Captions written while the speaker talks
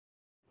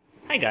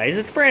Hi guys,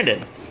 it's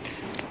Brandon.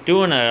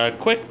 Doing a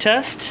quick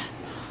test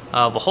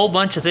of a whole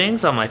bunch of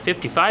things on my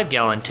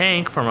 55-gallon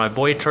tank for my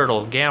Boy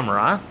Turtle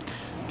Gamera.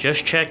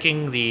 Just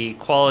checking the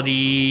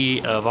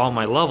quality of all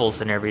my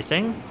levels and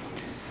everything.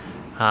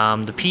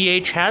 The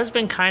pH has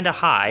been kind of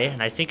high,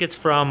 and I think it's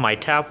from my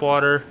tap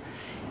water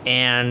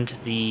and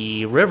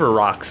the river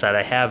rocks that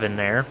I have in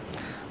there.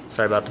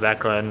 Sorry about the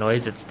background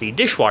noise, it's the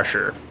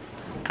dishwasher.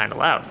 Kind of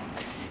loud.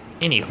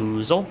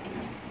 Anyhoozle.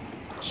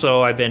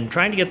 So I've been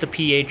trying to get the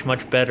pH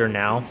much better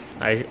now.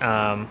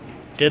 I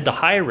did the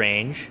high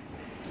range,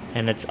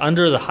 and it's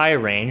under the high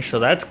range, so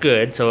that's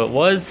good. So it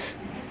was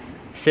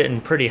sitting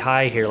pretty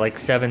high here, like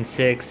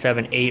 7.6,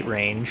 7.8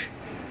 range.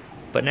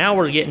 But now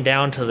we're getting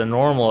down to the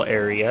normal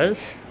areas.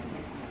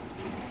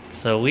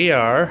 So we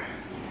are,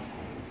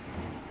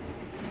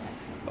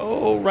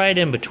 right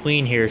in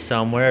between here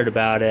somewhere at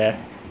about a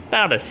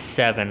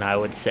 7, I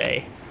would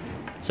say.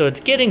 So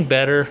it's getting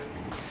better,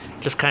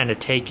 just kind of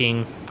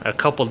taking a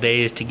couple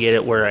days to get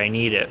it where I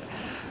need it.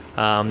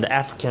 The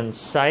African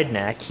side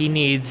neck, he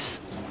needs,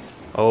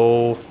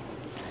 I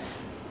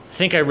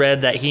think I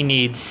read that he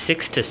needs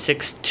 6 to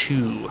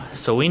 6.2.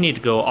 So we need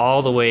to go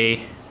all the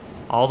way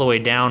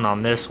down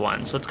on this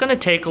one. So it's going to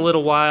take a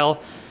little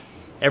while.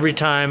 Every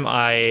time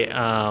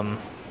I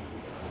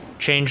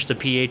change the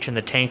pH in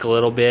the tank a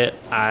little bit,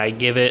 I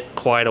give it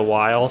quite a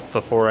while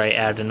before I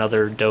add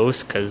another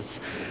dose, because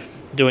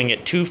doing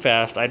it too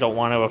fast, I don't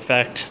want to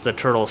affect the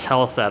turtle's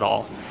health at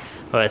all.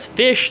 But as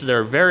fish,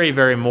 they're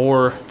they're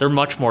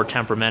much more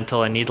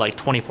temperamental and need like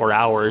 24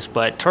 hours.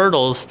 But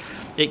turtles,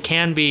 it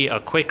can be a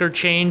quicker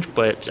change,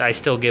 but I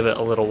still give it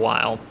a little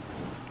while.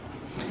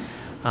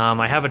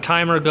 I have a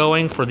timer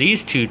going for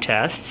these two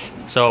tests.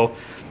 So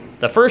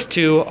the first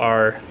two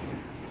are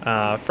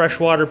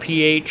freshwater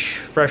pH,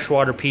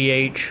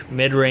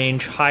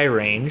 mid-range, high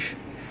range.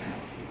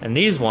 And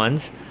these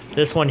ones,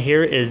 this one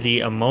here is the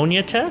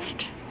ammonia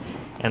test.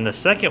 And the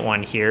second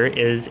one here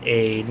is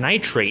a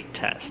nitrate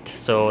test.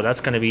 So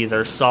that's going to be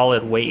their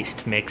solid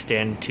waste mixed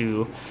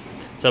into,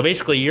 so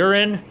basically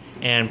urine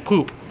and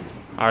poop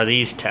are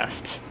these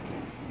tests.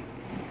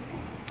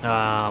 You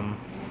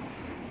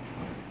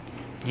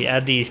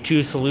add these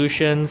two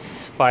solutions,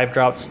 5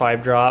 drops,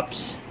 5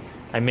 drops.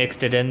 I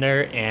mixed it in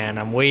there and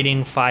I'm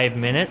waiting 5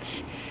 minutes.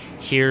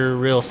 Here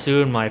real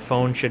soon my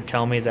phone should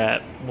tell me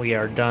that we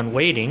are done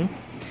waiting,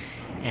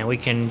 and we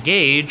can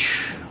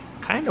gauge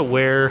kind of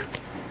where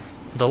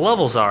the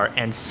levels are.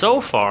 And so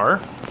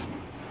far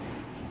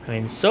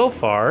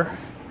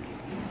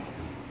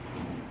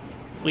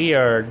we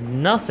are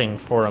nothing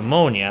for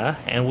ammonia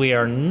and we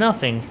are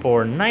nothing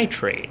for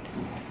nitrate,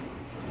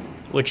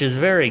 which is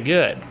very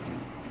good.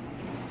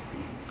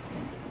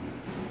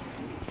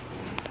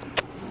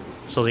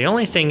 So the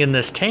only thing in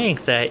this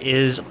tank that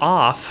is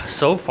off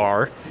so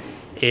far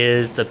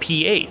is the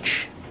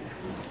pH.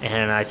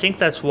 And I think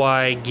that's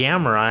why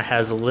Gamera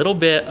has a little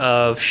bit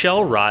of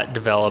shell rot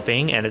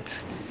developing, and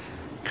it's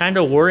kind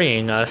of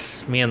worrying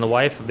us, me and the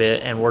wife, a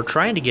bit, and we're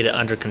trying to get it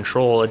under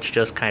control. It's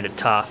just kind of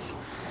tough.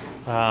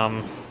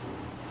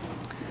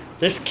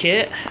 This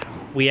kit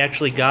we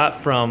actually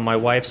got from my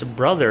wife's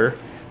brother,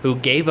 who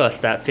gave us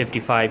that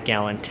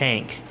 55-gallon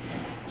tank.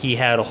 He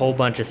had a whole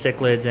bunch of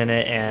cichlids in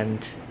it,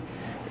 and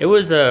it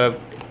was a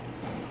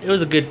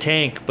good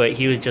tank, but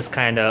he was just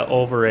kind of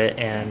over it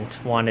and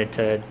wanted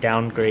to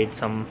downgrade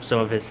some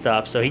of his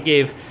stuff. So he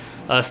gave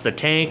us the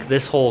tank,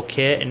 this whole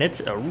kit, and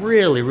it's a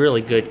really,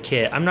 really good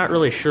kit. I'm not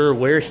really sure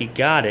where he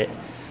got it,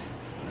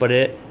 but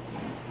it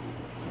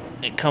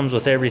comes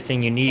with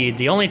everything you need.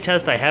 The only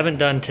test I haven't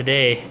done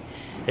today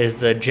is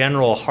the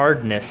general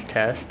hardness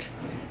test,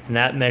 and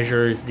that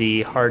measures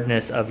the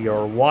hardness of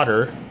your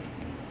water,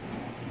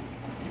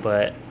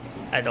 but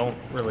I don't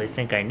really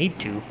think I need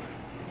to.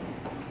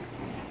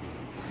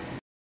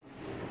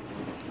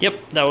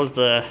 Yep, that was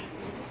the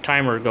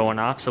timer going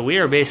off. So we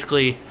are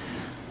basically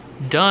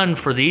done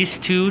for these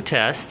two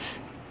tests,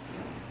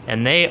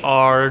 and they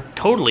are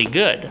totally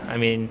good. I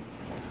mean,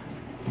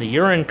 the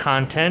urine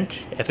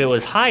content, if it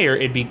was higher,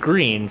 it'd be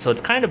green. So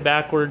it's kind of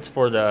backwards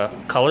for the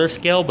color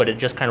scale, but it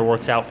just kind of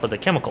works out for the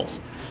chemicals.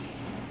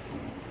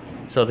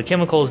 So the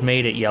chemicals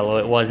made it yellow,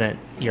 it wasn't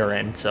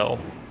urine. So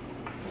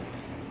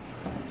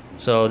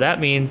that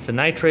means the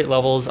nitrate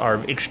levels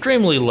are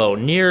extremely low,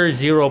 near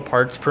 0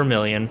 parts per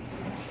million.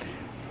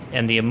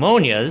 And the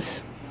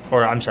ammonias,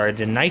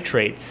 the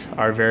nitrates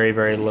are very,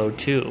 very low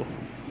too.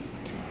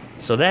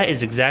 So that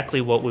is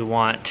exactly what we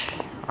want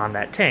on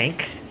that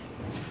tank.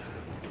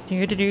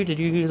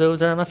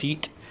 Those are my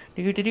feet.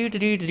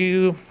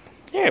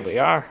 There we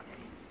are.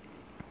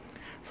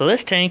 So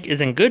this tank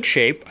is in good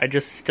shape. I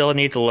just still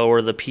need to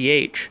lower the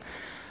pH.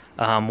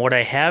 What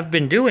I have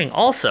been doing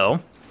also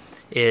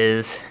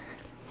is,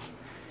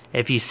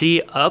 if you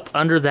see up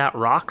under that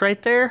rock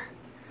right there,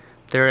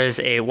 there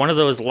is one of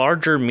those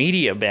larger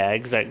media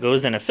bags that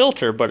goes in a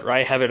filter, but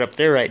I have it up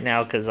there right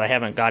now because I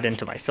haven't got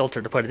into my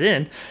filter to put it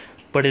in.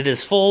 But it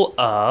is full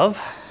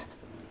of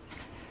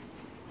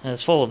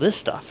this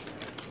stuff.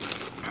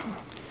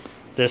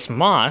 This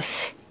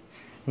moss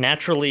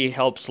naturally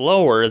helps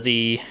lower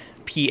the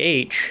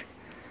pH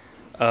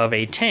of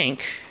a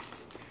tank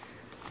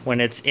when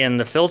it's in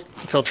the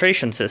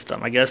filtration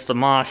system. I guess the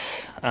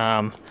moss,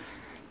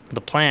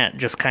 the plant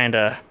just kind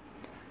of,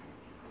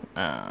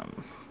 I'm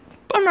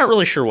not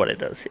really sure what it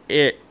does.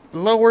 It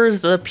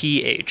lowers the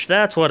pH,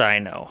 that's what I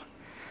know.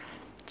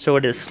 So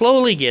it is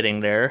slowly getting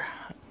there.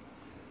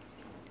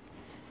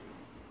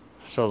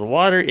 So the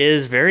water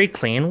is very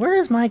clean. Where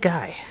is my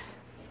guy?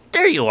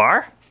 There you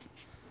are.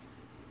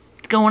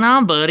 What's going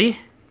on, buddy?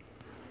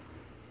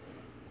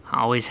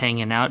 Always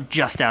hanging out,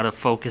 just out of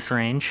focus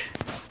range.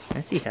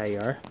 I see how you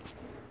are.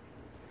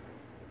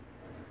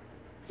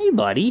 Hey,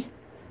 buddy.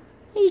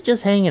 He's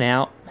just hanging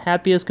out,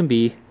 happy as can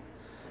be.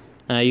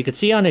 You can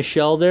see on his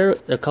shell there,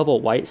 a couple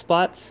white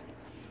spots.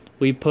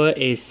 We put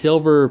a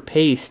silver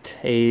paste,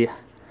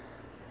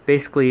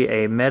 basically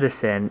a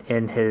medicine,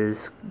 in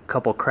his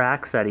couple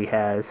cracks that he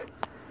has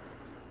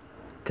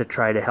to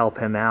try to help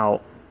him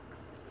out.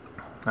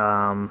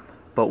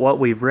 But what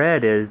we've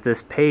read is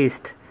this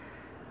paste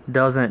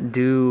doesn't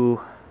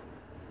do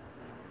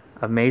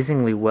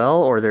amazingly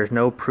well, or there's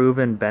no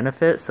proven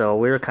benefit, so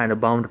we're kind of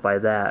bummed by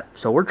that.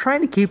 So we're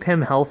trying to keep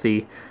him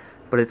healthy,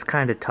 but it's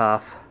kind of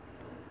tough.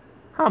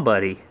 Huh,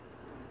 buddy?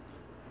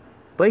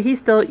 But he's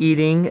still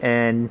eating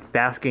and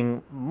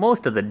basking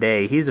most of the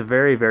day. He's a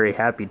very, very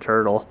happy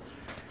turtle.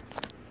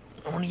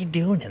 What are you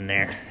doing in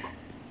there?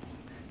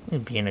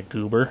 He's being a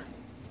goober.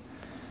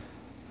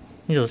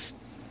 He just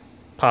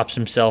pops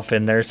himself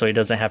in there so he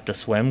doesn't have to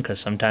swim, because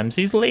sometimes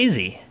he's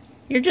lazy.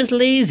 You're just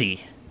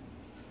lazy.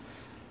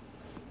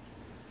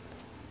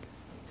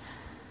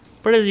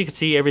 But as you can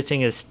see,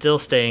 everything is still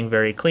staying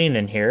very clean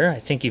in here. I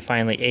think he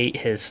finally ate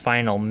his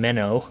final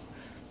minnow,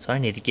 so I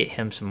need to get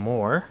him some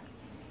more.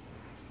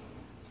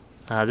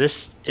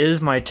 This is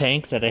my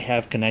tank that I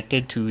have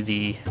connected to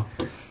the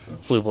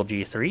Fluval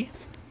G3.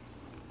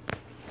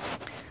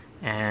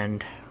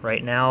 And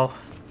right now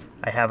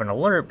I have an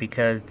alert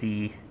because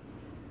the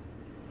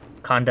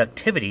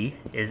conductivity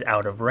is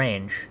out of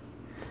range.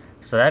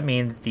 So that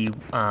means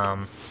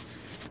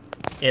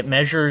it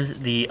measures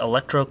the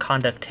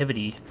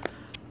electroconductivity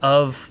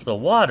of the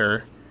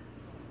water,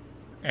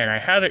 and I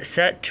have it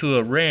set to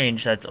a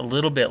range that's a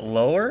little bit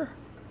lower,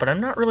 but I'm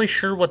not really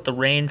sure what the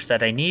range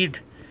that I need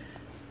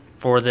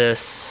for the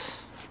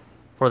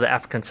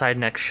African side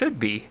neck should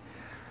be.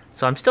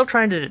 So I'm still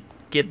trying to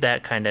get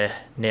that kind of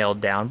nailed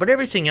down, but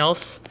everything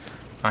else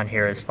on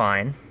here is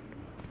fine.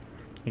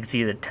 You can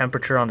see the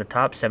temperature on the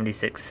top,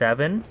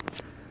 76.7.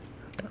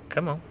 Oh,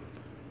 come on.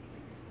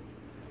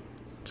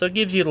 So it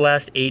gives you the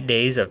last 8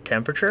 days of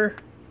temperature,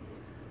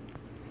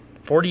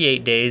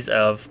 48 days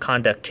of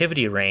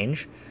conductivity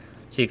range.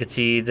 So you can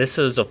see this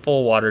is a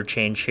full water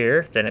change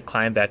here, then it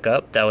climbed back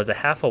up. That was a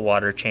half a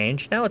water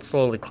change. Now it's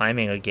slowly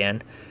climbing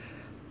again.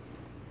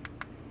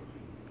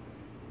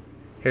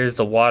 Here's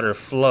the water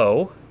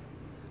flow.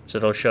 So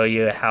it'll show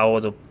you how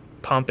the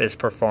pump is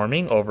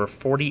performing over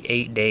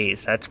 48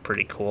 days. That's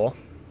pretty cool.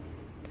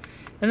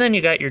 And then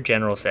you got your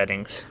general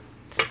settings.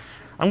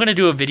 I'm going to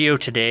do a video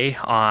today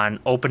on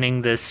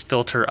opening this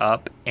filter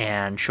up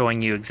and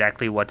showing you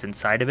exactly what's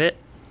inside of it.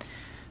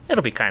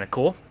 It'll be kind of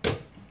cool.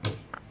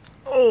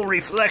 Oh,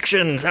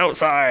 reflections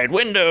outside,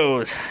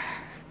 windows.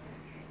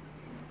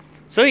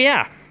 So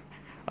yeah,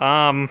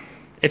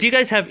 if you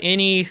guys have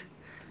any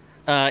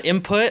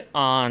input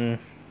on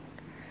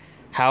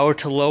how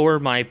to lower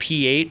my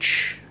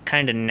pH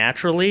kind of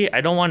naturally,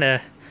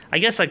 I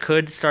guess I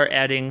could start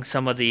adding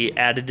some of the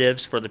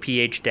additives for the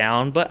pH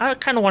down, but I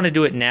kind of want to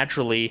do it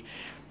naturally,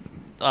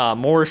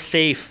 more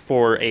safe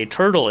for a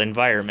turtle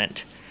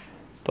environment.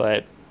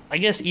 But I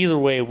guess either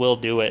way we'll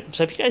do it.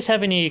 So if you guys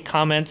have any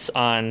comments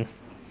on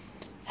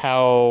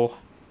how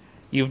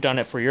you've done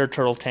it for your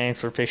turtle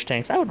tanks or fish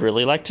tanks, I would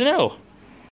really like to know.